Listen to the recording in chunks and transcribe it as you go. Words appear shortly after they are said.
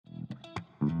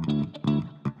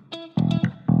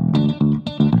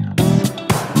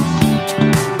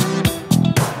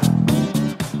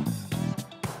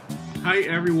Hi,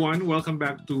 everyone. Welcome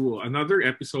back to another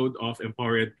episode of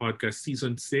Empowered Podcast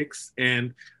Season 6.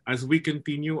 And as we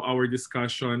continue our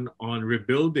discussion on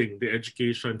rebuilding the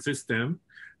education system,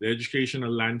 the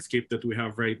educational landscape that we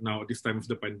have right now at this time of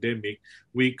the pandemic,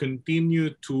 we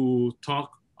continue to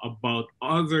talk about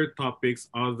other topics,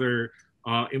 other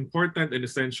important and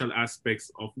essential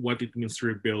aspects of what it means to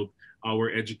rebuild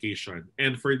our education.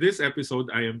 And for this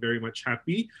episode, I am very much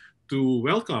happy to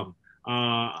welcome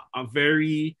a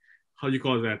very how do you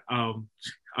call that?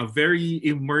 A very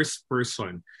immersed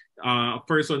person, a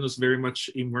person who's very much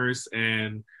immersed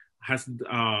and has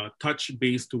touch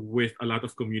base with a lot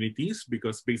of communities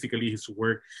because basically his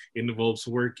work involves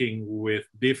working with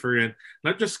different,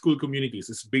 not just school communities,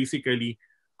 it's basically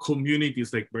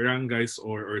communities like barangays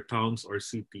or towns or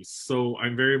cities. So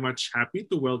I'm very much happy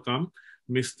to welcome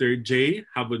Mr. Jay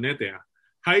Jaboneta.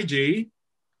 Hi, Jay.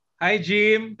 Hi,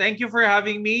 Jim. Thank you for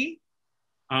having me.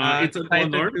 It's an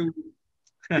honor. Excited to.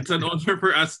 It's an honor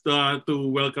for us to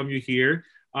welcome you here.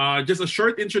 Just a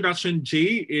short introduction,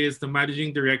 Jay is the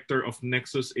Managing Director of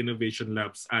NEXUS Innovation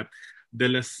Labs at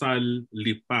Salle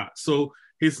Lipa. So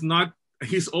he's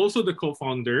also the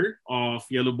co-founder of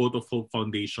Yellow Boat of Hope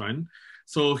Foundation.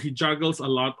 So he juggles a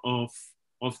lot of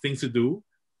things to do.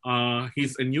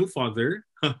 He's a new father.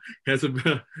 Has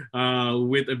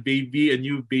with a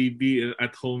new baby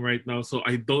at home right now. So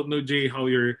I don't know, Jay, how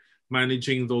you're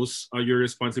managing those your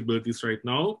responsibilities right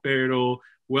now. Pero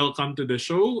welcome to the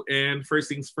show. And first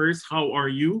things first, how are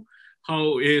you?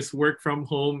 How is work from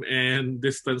home and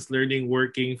distance learning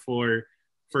working for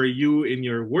you in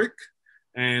your work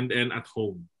and at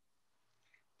home?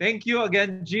 Thank you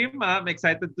again, Jim. I'm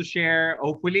excited to share.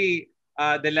 Hopefully,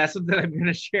 the lessons that I'm going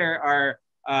to share are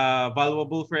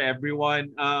valuable for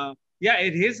everyone. Yeah,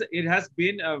 it is. It has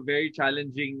been a very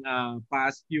challenging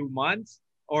past few months,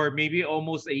 or maybe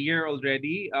almost a year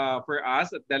already for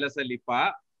us at Dela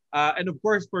Salipa. And of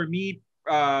course, for me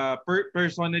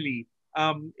personally,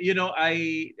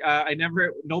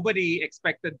 nobody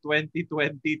expected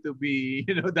 2020 to be,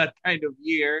 that kind of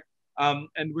year.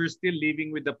 And we're still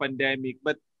living with the pandemic.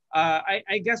 But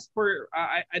I guess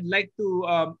I'd like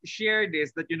to share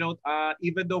this that,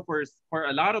 even though for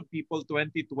a lot of people,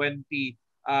 2020,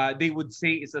 they would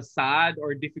say is a sad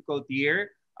or difficult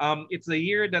year. It's a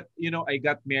year that I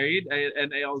got married,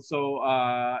 and I also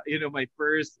my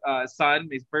first son,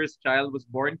 my first child was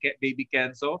born, baby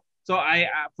Kenzo. So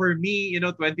for me,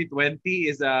 2020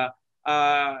 is a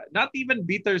not even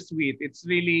bittersweet. It's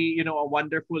really a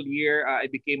wonderful year. I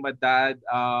became a dad.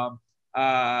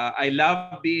 I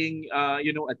love being a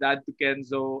dad to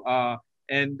Kenzo.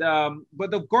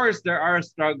 But of course there are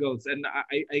struggles, and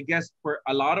I guess for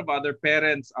a lot of other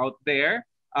parents out there.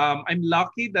 I'm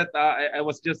lucky that I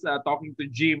was just talking to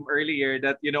Jim earlier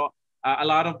that a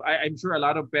lot of I'm sure a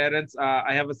lot of parents.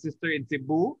 I have a sister in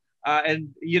Cebu,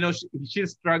 and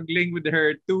she's struggling with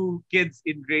her two kids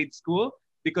in grade school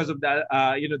because of the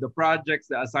the projects,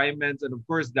 the assignments, and of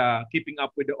course the keeping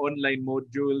up with the online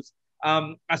modules.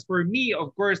 As for me,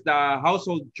 of course, the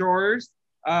household chores.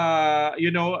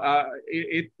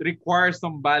 It requires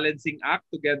some balancing act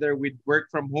together with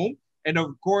work from home and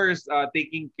of course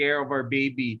taking care of our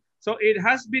baby. So it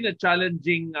has been a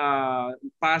challenging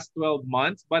past 12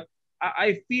 months, but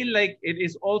I feel like it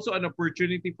is also an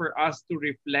opportunity for us to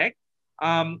reflect.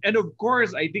 And of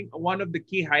course, I think one of the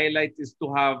key highlights is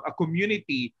to have a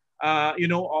community,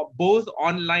 both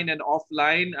online and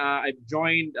offline. I've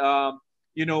joined,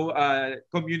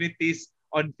 communities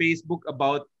on Facebook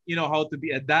about, how to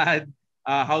be a dad,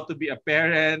 how to be a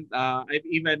parent. I've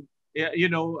even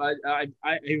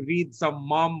I read some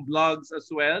mom blogs as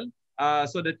well,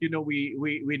 so that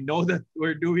we know that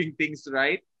we're doing things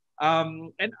right.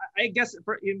 And I guess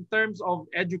in terms of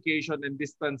education and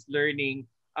distance learning,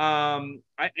 I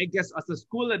guess as a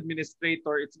school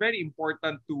administrator, it's very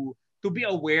important to be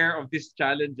aware of these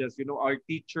challenges. Our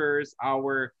teachers,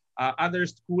 our other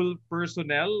school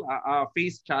personnel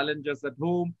face challenges at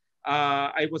home.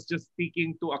 I was just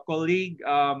speaking to a colleague.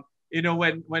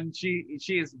 When she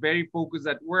is very focused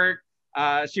at work,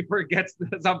 she forgets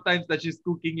sometimes that she's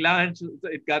cooking lunch, so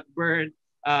it got burned.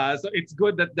 So it's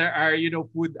good that there are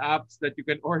food apps that you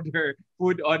can order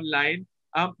food online.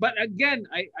 But again,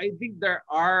 I think there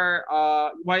are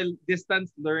while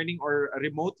distance learning or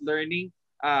remote learning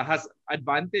has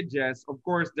advantages, of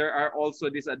course there are also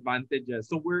disadvantages.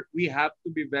 So we have to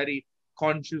be very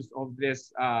conscious of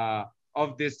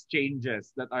these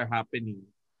changes that are happening.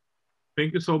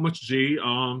 Thank you so much, Jay.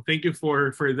 Thank you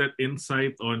for that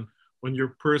insight on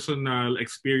your personal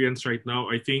experience right now.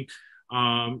 I think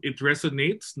it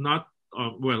resonates. Not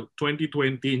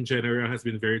 2020 in general has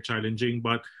been very challenging,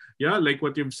 but yeah, like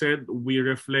what you've said, we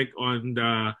reflect on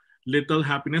the little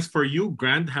happiness for you,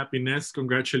 grand happiness.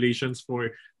 Congratulations for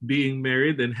being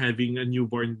married and having a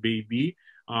newborn baby.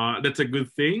 That's a good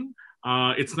thing.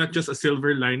 It's not just a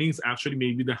silver lining; it's actually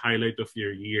maybe the highlight of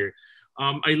your year.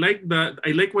 I like that.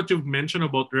 I like what you've mentioned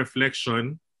about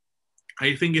reflection.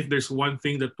 I think if there's one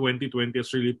thing that 2020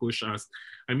 has really pushed us,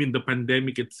 I mean, the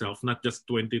pandemic itself, not just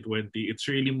 2020, it's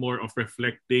really more of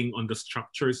reflecting on the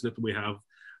structures that we have.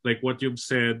 Like what you've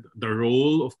said, the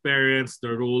role of parents,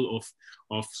 the role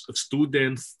of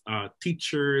students,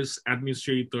 teachers,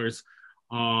 administrators.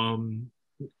 Um,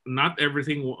 Not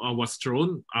everything was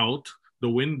thrown out the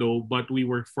window, but we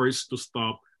were forced to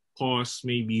stop, pause,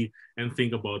 maybe, and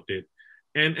think about it.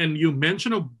 And you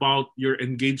mentioned about your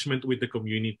engagement with the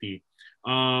community.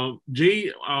 Jay,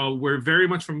 we're very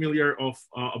much familiar of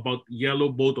about Yellow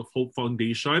Boat of Hope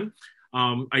Foundation.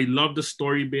 I love the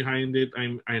story behind it.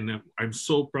 I'm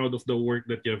so proud of the work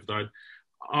that you have done.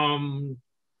 Um,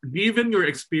 Given your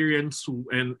experience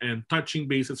and touching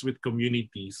bases with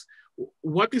communities,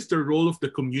 what is the role of the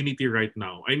community right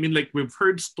now? I mean, like we've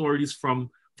heard stories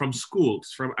from schools,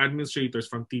 from administrators,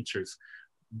 from teachers.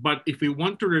 But if we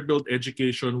want to rebuild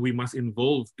education, we must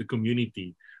involve the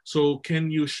community. So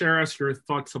can you share us your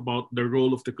thoughts about the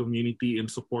role of the community in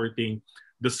supporting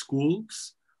the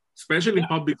schools, especially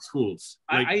public schools,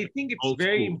 like I think it's all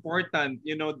very schools? important,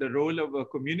 the role of a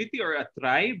community or a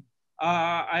tribe.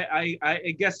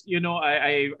 I guess,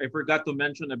 I forgot to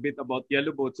mention a bit about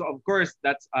Yellow Boat. So, of course,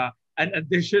 that's an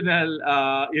additional,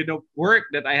 work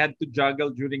that I had to juggle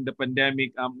during the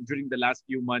pandemic, during the last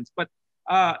few months. But,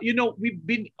 we've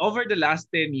been, over the last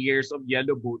 10 years of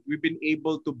Yellow Boat, we've been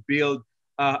able to build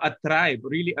a tribe,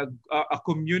 really a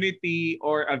community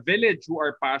or a village who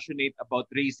are passionate about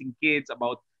raising kids,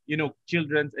 about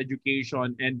children's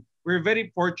education. And we're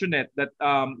very fortunate that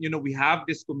we have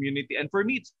this community. And for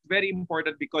me, it's very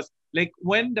important because like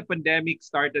when the pandemic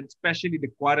started, especially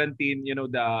the quarantine,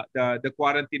 the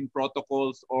quarantine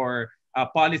protocols or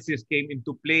policies came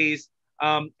into place.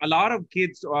 A lot of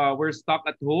kids were stuck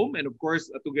at home and of course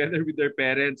together with their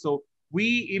parents. So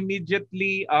we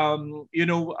immediately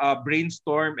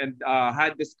brainstorm and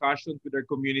had discussions with our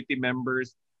community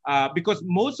members, because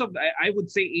most of I would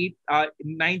say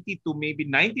 90 to maybe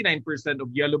 99% of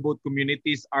Yellow Boat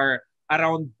communities are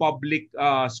around public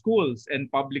schools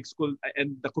and public school,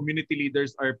 and the community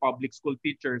leaders are public school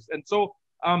teachers. And so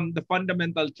the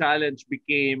fundamental challenge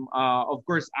became, of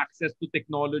course, access to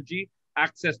technology,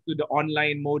 access to the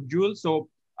online module. So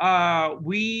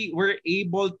we were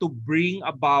able to bring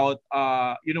about,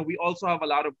 we also have a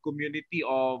lot of community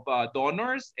of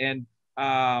donors and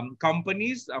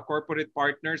companies, corporate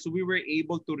partners. So we were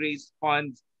able to raise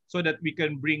funds so that we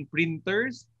can bring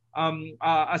printers.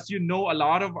 As you know, a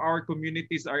lot of our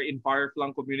communities are in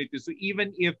far-flung communities. So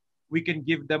even if we can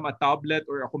give them a tablet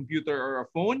or a computer or a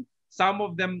phone, some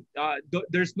of them,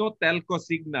 there's no telco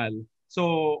signal.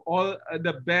 So all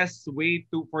the best way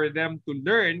for them to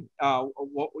learn,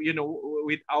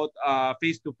 without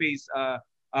face-to-face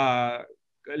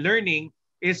learning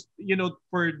is,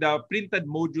 for the printed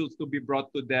modules to be brought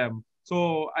to them.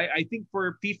 So I think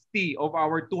for 50 of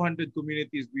our 200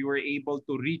 communities, we were able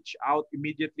to reach out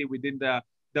immediately within the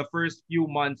first few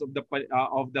months of the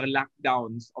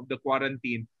lockdowns of the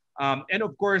quarantine. And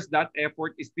of course, that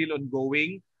effort is still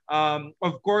ongoing.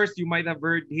 Of course, you might have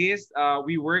heard his.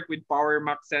 We work with Power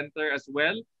Mac Center as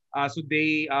well. So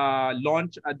they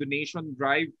launch a donation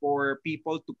drive for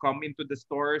people to come into the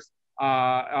stores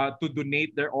to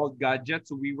donate their old gadgets.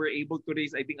 So we were able to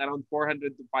raise, I think, around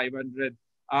 400 to 500.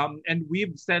 And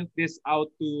we've sent this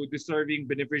out to deserving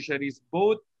beneficiaries,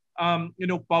 both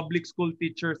public school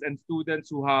teachers and students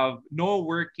who have no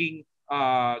working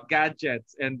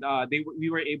gadgets, and we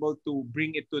were able to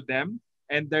bring it to them,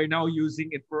 and they're now using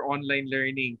it for online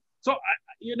learning. So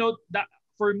that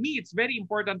for me, it's very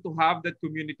important to have that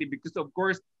community because, of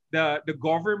course, the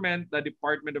government, the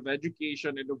Department of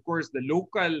Education, and of course the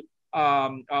local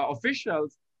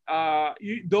officials,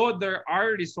 though there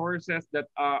are resources that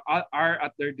are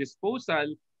at their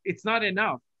disposal, it's not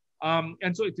enough.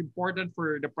 And so it's important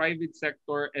for the private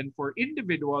sector and for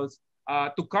individuals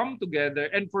to come together.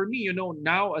 And for me,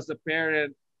 now as a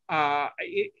parent,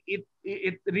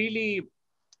 it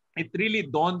really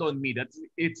dawned on me that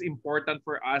it's important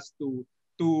for us to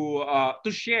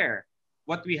share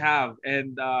what we have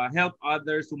and help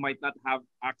others who might not have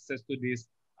access to these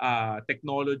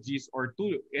technologies or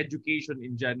to education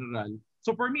in general.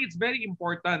 So for me, it's very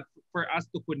important for us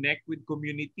to connect with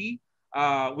communities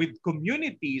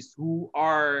who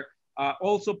are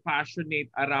also passionate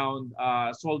around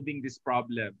solving these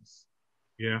problems.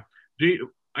 Yeah. Jay,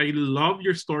 I love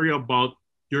your story about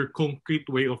your concrete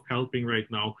way of helping right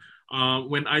now.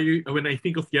 When I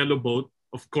think of Yellow Boat,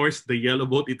 of course the Yellow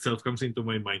Boat itself comes into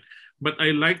my mind, but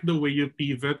I like the way you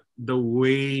pivot, the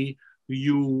way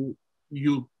you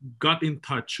you got in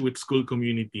touch with school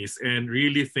communities and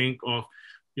really think of,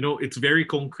 it's very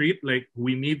concrete, like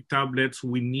we need tablets,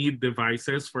 we need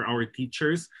devices for our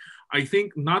teachers. I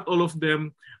think not all of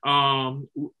them,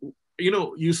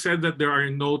 you said that there are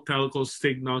no telco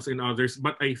signals in others,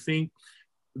 but I think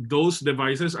those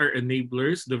devices are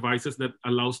enablers, devices that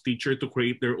allows teacher to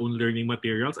create their own learning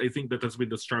materials. I think that has been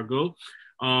the struggle.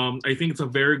 I think it's a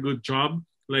very good job.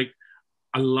 Like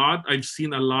I've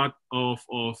seen a lot of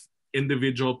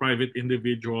private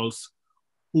individuals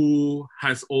who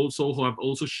have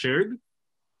also shared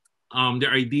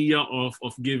their idea of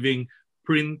giving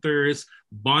printers,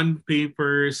 bond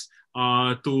papers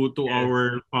to Yes.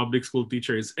 our public school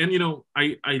teachers. And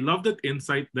I love that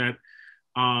insight that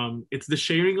it's the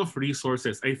sharing of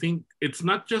resources. I think it's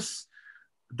not just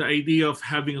the idea of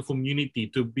having a community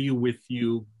to be with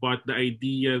you, but the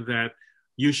idea that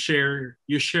you share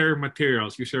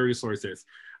materials, you share resources.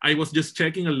 I was just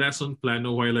checking a lesson plan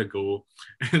a while ago,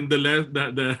 and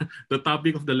the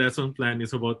topic of the lesson plan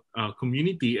is about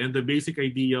community, and the basic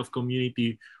idea of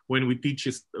community when we teach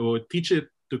it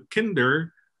to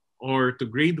kinder or to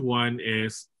grade 1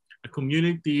 is a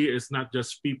community is not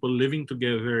just people living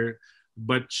together,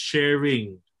 but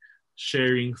sharing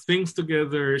things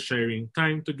together, sharing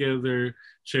time together,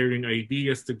 sharing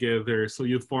ideas together. So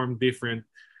you form different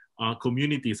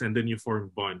communities, and then you form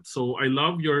bonds. So I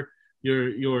love your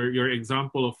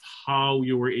example of how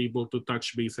you were able to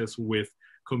touch bases with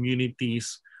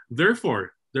communities,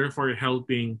 therefore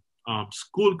helping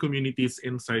school communities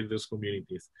inside those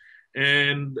communities.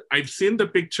 And I've seen the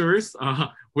pictures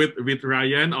with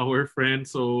Ryan, our friend.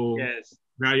 So Yes.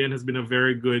 Ryan has been a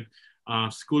very good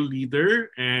school leader.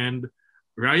 And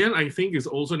Ryan, I think, is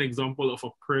also an example of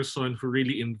a person who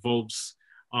really involves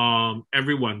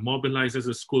everyone, mobilizes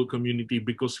the school community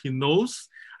because he knows.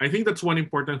 I think that's one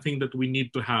important thing that we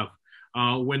need to have.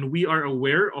 When we are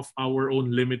aware of our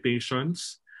own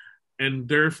limitations, and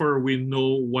therefore we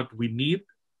know what we need,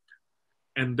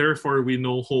 and therefore we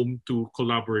know whom to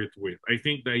collaborate with. I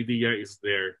think the idea is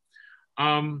there.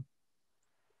 Um,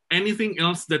 Anything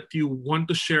else that you want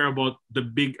to share about the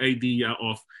big idea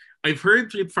of, I've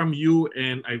heard it from you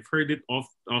and I've heard it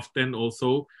often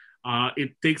also,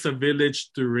 it takes a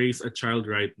village to raise a child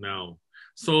right now.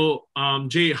 So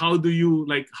Jay, how do you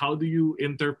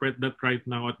interpret that right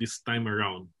now at this time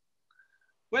around?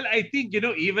 Well, I think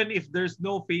even if there's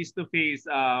no face to face,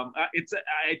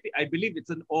 I believe it's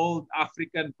an old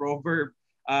African proverb.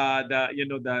 The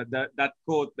that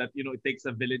quote that it takes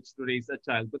a village to raise a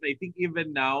child. But I think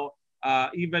even now,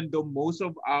 even though most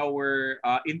of our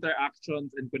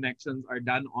interactions and connections are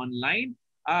done online,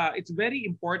 it's very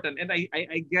important. And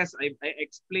I guess I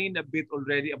explained a bit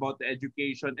already about the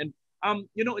education. And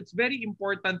it's very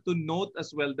important to note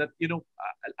as well that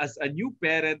as a new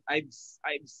parent, I've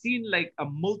seen like a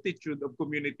multitude of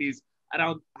communities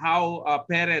around how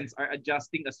parents are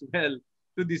adjusting as well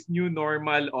to this new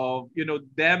normal of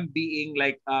them being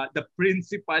like the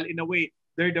principal in a way.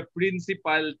 They're the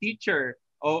principal teacher,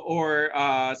 or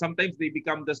sometimes they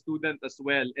become the student as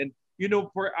well. And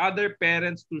for other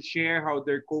parents to share how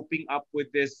they're coping up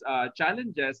with these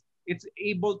challenges, it's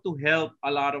able to help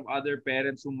a lot of other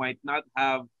parents who might not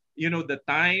have the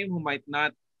time, who might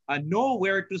not know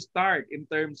where to start in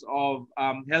terms of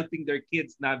helping their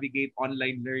kids navigate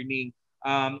online learning.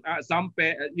 Some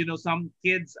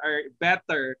kids are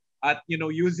better at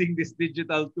using these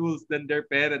digital tools than their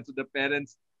parents. So the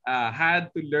parents had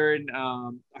to learn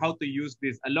how to use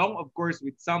this, along of course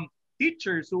with some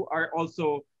teachers who are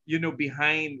also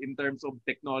behind in terms of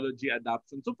technology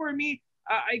adoption. So for me,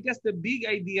 I guess the big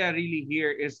idea really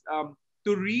here is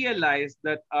to realize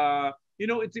that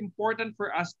it's important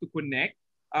for us to connect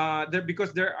there,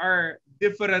 because there are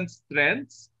different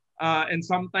strengths, and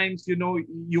sometimes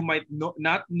you might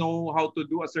not know how to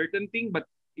do a certain thing, but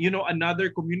another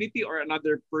community or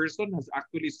another person has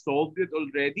actually solved it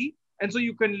already, and so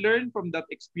you can learn from that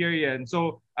experience.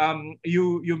 So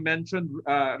you mentioned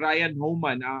Ryan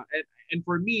Homan, and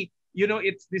for me,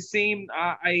 it's the same.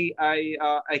 I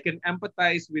can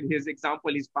empathize with his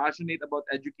example. He's passionate about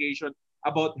education,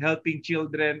 about helping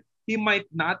children. He might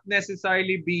not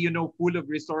necessarily be full of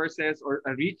resources or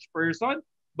a rich person,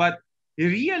 but he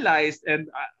realized, and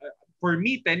for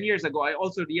me 10 years ago, I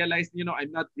also realized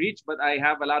I'm not rich, but I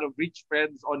have a lot of rich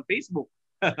friends on Facebook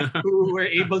who were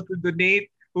able to donate,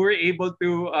 who were able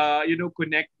to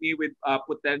connect me with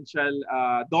potential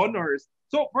donors.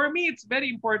 So for me, it's very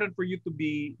important for you to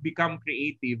become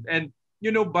creative. And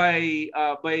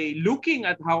by looking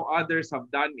at how others have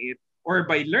done it, or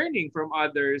by learning from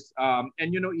others,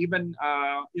 and even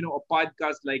a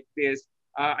podcast like this,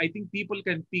 I think people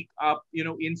can pick up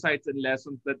insights and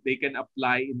lessons that they can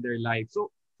apply in their life.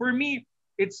 So for me,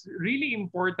 it's really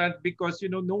important because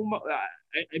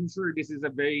I'm sure this is a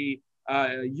very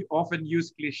often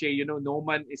used cliche. No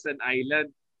man is an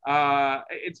island.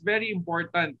 It's very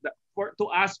important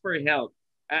to ask for help.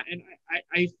 And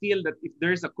I feel that if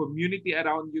there's a community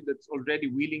around you that's already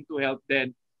willing to help,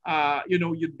 then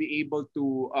you'd be able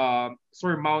to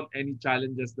surmount any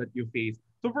challenges that you face.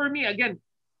 So for me, again,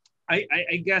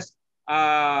 I guess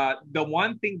the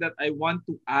one thing that I want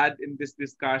to add in this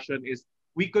discussion is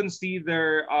we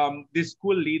consider the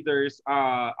school leaders,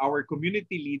 our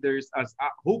community leaders, as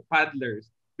hope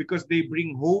paddlers, because they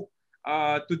bring hope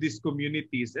to these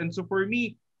communities. And so for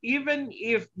me, even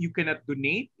if you cannot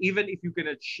donate, even if you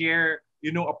cannot share,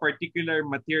 a particular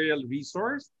material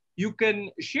resource, you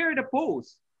can share the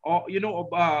post,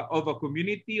 of a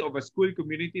community, of a school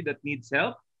community that needs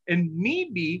help, and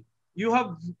maybe you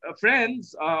have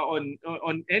friends on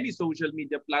any social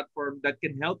media platform that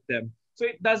can help them. So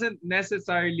it doesn't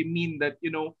necessarily mean that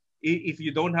if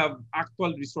you don't have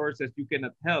actual resources, you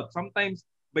cannot help. Sometimes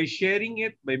by sharing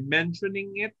it, by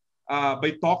mentioning it,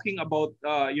 by talking about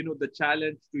the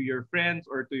challenge to your friends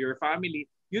or to your family,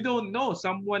 you don't know,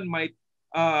 someone might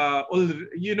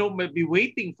might be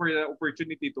waiting for the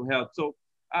opportunity to help. So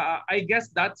I guess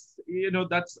that's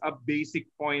a basic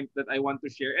point that I want to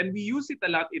share, and we use it a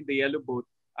lot in the Yellow Boat.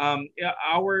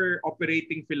 Our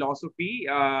operating philosophy,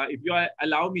 if you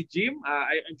allow me, Jim,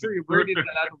 I'm sure you've heard it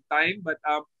a lot of time, but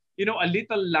a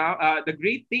little lamp, the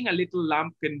great thing a little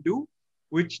lamp can do,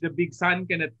 which the big sun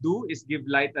cannot do, is give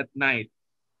light at night.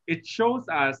 It shows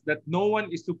us that no one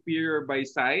is superior by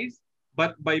size,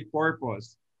 but by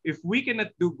purpose. If we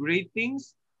cannot do great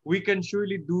things, we can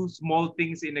surely do small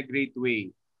things in a great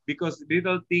way, because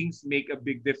little things make a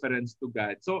big difference to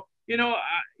God. So,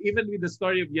 even with the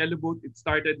story of Yellow Boat, it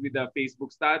started with a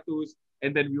Facebook status,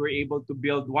 and then we were able to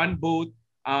build one boat,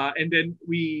 and then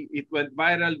it went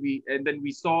viral. And then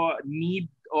we saw need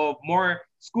of more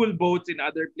school boats in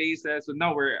other places. So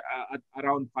now we're at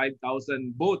around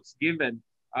 5,000 boats given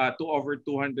to over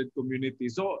 200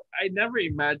 communities. So I never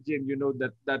imagined,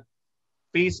 that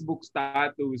Facebook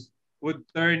status would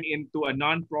turn into a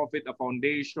nonprofit, a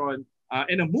foundation,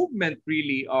 and a movement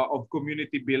really of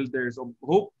community builders, of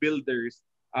hope builders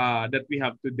that we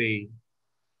have today.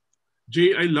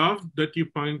 Jay, I love that you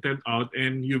pointed out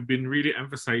and you've been really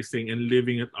emphasizing and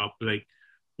living it up. Like,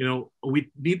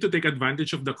 we need to take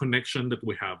advantage of the connection that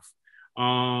we have.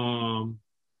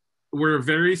 We're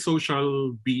very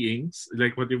social beings,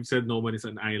 like what you've said, no one is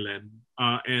an island.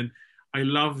 And I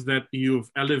love that you've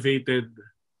elevated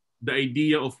the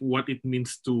idea of what it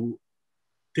means to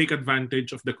take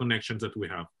advantage of the connections that we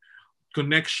have.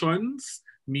 Connections,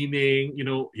 meaning,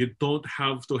 you don't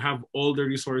have to have all the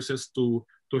resources to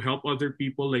help other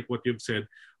people, like what you've said.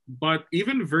 But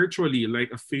even virtually,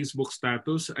 like a Facebook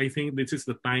status, I think this is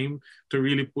the time to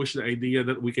really push the idea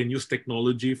that we can use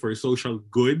technology for social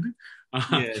good.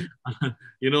 Yes.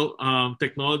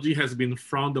 Technology has been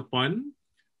frowned upon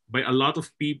by a lot of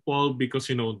people because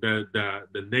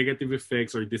the negative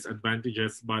effects or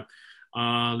disadvantages. But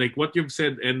like what you've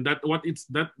said, and that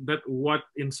what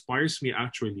inspires me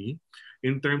actually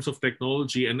in terms of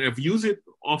technology, and I've used it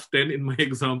often in my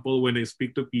example when I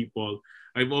speak to people.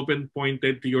 I've often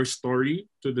pointed to your story,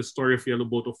 to the story of Yellow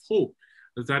Boat of Hope,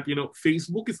 that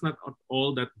Facebook is not at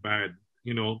all that bad.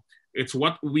 It's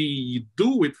what we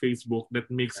do with Facebook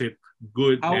that makes it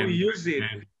good. How we use it.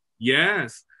 And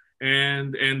yes,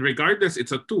 and regardless,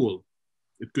 it's a tool.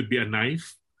 It could be a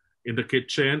knife in the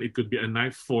kitchen. It could be a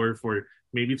knife for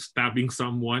maybe stabbing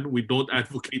someone. We don't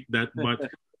advocate that,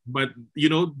 but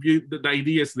the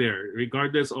idea is there.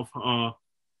 Regardless of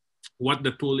what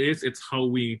the tool is, it's how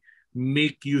we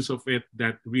make use of it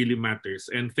that really matters.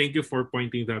 And thank you for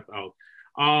pointing that out.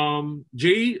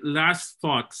 Jay, last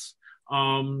thoughts.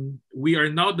 We are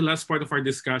now the last part of our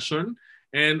discussion,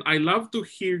 and I love to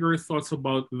hear your thoughts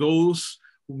about those.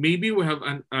 Maybe we have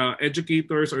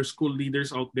educators or school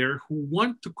leaders out there who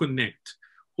want to connect,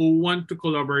 who want to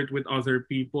collaborate with other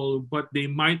people, but they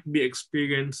might be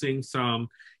experiencing some,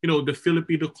 the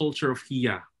Filipino culture of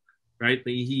hiya, right?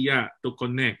 The hiya to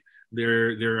connect.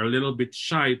 They're a little bit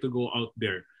shy to go out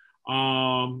there.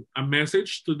 A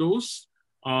message to those,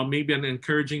 maybe an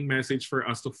encouraging message for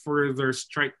us to further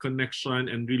strike connection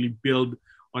and really build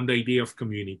on the idea of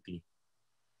community.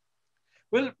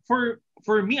 Well, for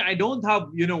me, I don't have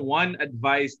one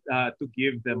advice to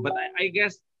give them, but I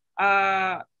guess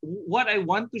what I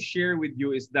want to share with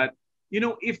you is that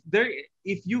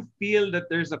if you feel that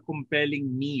there's a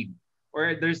compelling need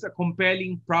or there's a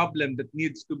compelling problem that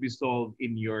needs to be solved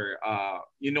in your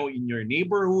in your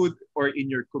neighborhood or in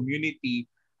your community,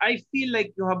 I feel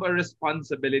like you have a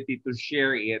responsibility to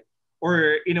share it,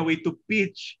 or in a way to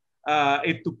pitch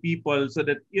it to people, so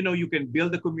that you can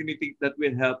build a community that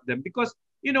will help them, because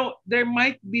there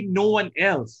might be no one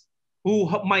else who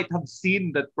might have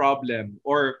seen that problem,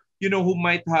 or who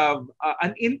might have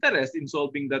an interest in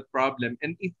solving that problem.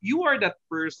 And if you are that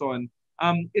person,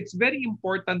 it's very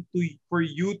important for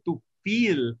you to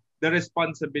feel the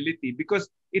responsibility, because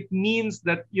it means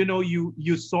that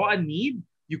you saw a need,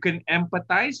 you can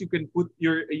empathize, you can put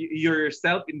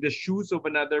yourself in the shoes of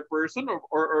another person,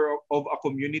 or of a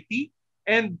community.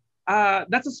 And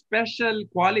that's a special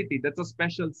quality, that's a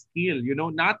special skill.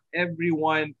 Not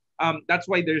everyone, that's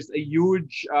why there's a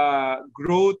huge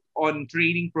growth on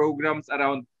training programs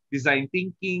around design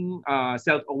thinking,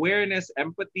 self-awareness,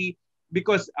 empathy,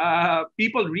 because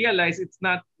people realize it's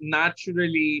not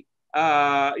naturally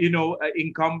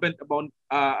incumbent upon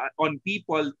on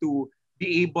people to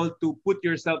be able to put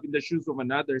yourself in the shoes of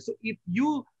another. So if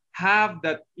you have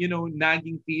that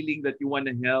nagging feeling that you want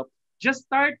to help, just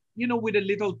start with a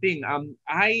little thing.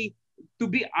 I To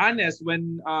be honest,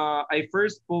 when I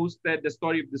first posted the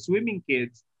story of the swimming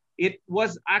kids, it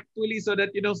was actually so that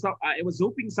I was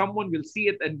hoping someone will see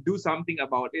it and do something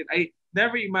about it. I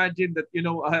never imagined that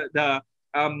the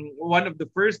one of the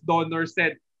first donors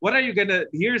said, "What are you gonna?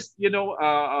 Here's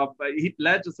he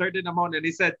pledged a certain amount, and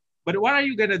he said, but what are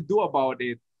you gonna do about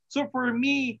it?" So for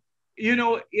me,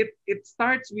 it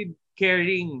starts with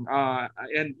caring,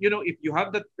 and if you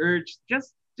have that urge,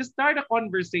 just start a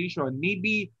conversation.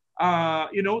 Maybe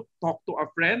talk to a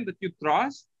friend that you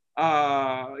trust,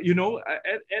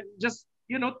 and just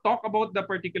talk about the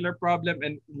particular problem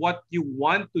and what you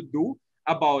want to do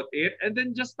about it, and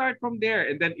then just start from there.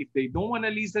 And then if they don't want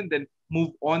to listen, then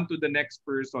move on to the next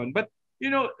person. But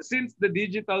since the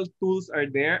digital tools are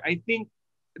there, I think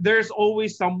there's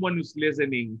always someone who's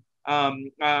listening.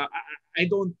 I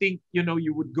don't think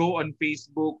you would go on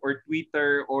Facebook or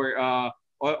Twitter, or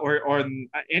on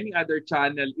any other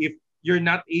channel if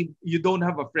you don't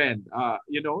have a friend.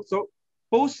 So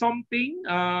post something,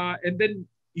 and then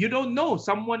you don't know,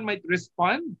 someone might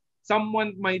respond,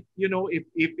 someone might, if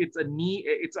it's a need,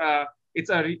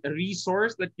 a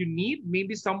resource that you need,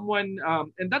 maybe someone,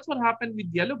 and that's what happened with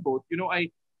Yellow Boat.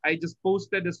 I just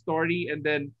posted a story, and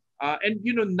then and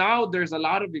now there's a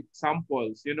lot of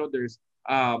examples. There's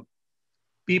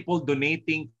people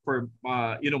donating for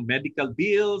medical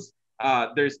bills.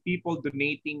 There's people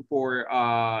donating for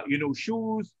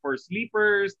shoes, for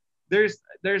sleepers.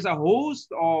 There's a host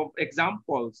of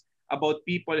examples about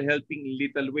people helping in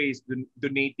little ways,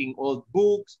 donating old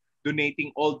books,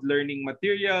 donating old learning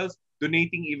materials,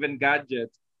 donating even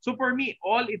gadgets. So for me,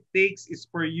 all it takes is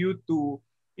for you to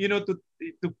you know to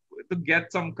to to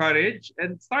get some courage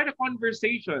and start a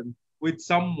conversation with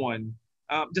someone.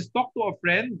 Just talk to a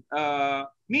friend.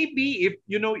 Maybe if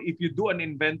you do an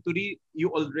inventory,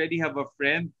 you already have a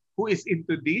friend who is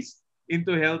into this,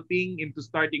 into helping, into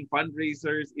starting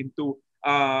fundraisers, into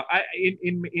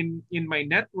in my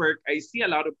network. I see a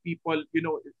lot of people.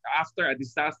 After a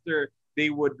disaster, they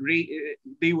would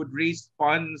raise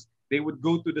funds. They would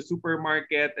go to the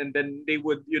supermarket, and then they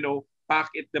would pack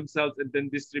it themselves and then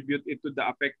distribute it to the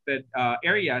affected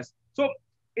areas. So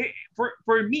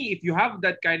for me, if you have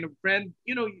that kind of friend,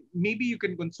 maybe you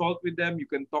can consult with them, you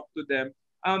can talk to them.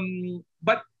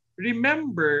 But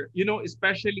remember,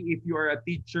 especially if you are a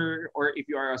teacher or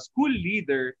if you are a school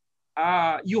leader,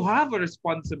 you have a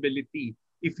responsibility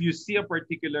if you see a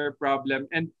particular problem.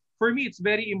 And for me, it's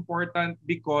very important,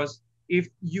 because if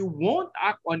you won't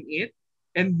act on it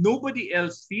and nobody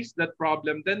else sees that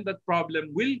problem, then that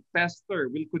problem will fester,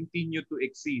 will continue to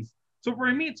exist. So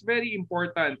for me, it's very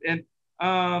important. And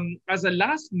as a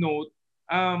last note,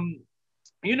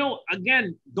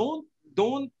 again,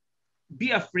 don't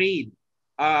be afraid,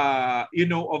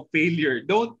 of failure.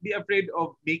 Don't be afraid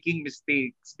of making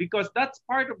mistakes, because that's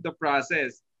part of the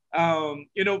process.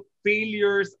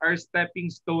 Failures are stepping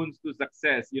stones to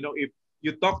success. If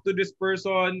you talk to this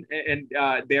person and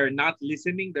they're not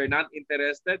listening, they're not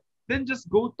interested, then just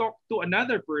go talk to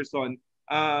another person.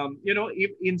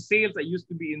 If in sales, I used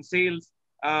to be in sales,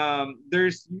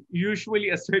 there's usually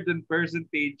a certain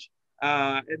percentage.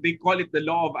 They call it the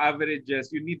law of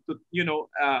averages. You need to,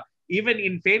 even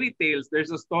in fairy tales,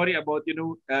 there's a story about,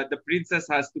 the princess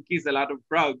has to kiss a lot of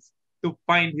frogs to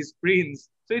find his prince.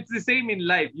 So it's the same in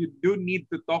life. You do need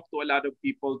to talk to a lot of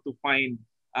people to find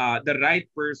the right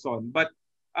person. But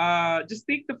just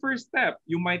take the first step.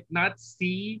 You might not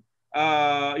see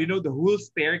the whole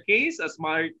staircase, as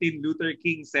Martin Luther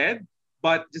King said,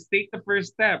 but just take the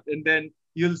first step and then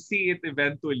you'll see it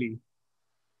eventually.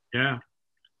 Yeah.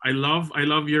 I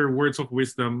love your words of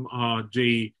wisdom,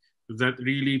 Jay, that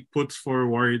really puts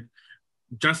forward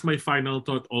just my final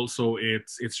thought also.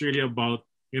 It's really about,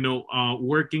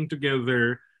 working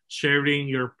together, sharing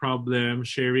your problem,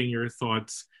 sharing your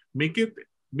thoughts,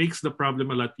 makes the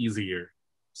problem a lot easier.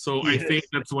 So I think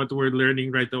Yes. that's what we're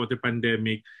learning right now with the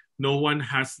pandemic. No one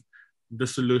has the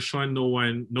solution.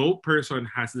 No person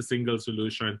has the single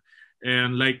solution.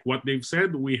 And like what they've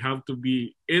said, we have to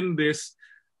be in this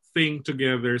thing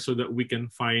together so that we can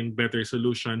find better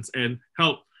solutions and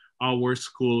help our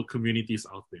school communities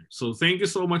out there. So thank you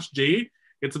so much, Jay.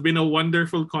 It's been a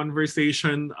wonderful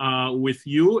conversation with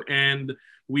you, and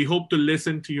we hope to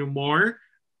listen to you more,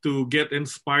 to get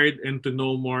inspired and to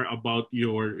know more about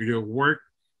your work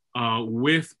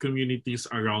with communities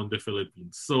around the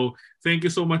Philippines. So thank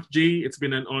you so much, Jay. It's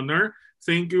been an honor.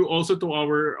 Thank you also to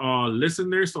our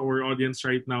listeners, to our audience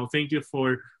right now. Thank you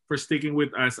for sticking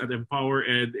with us at Empower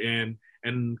Ed,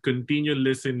 and continue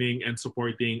listening and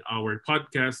supporting our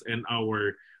podcast and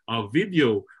our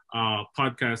video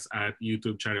podcast at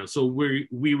YouTube channel. So we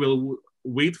will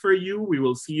wait for you. We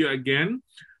will see you again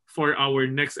for our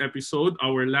next episode.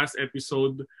 Our last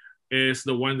episode is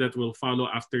the one that will follow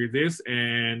after this,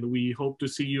 and we hope to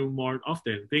see you more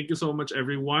often. Thank you so much,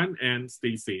 everyone, and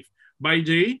stay safe. Bye,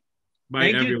 Jay.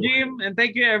 Bye, Thank you, everyone. Jim, and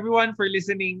thank you everyone for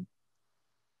listening.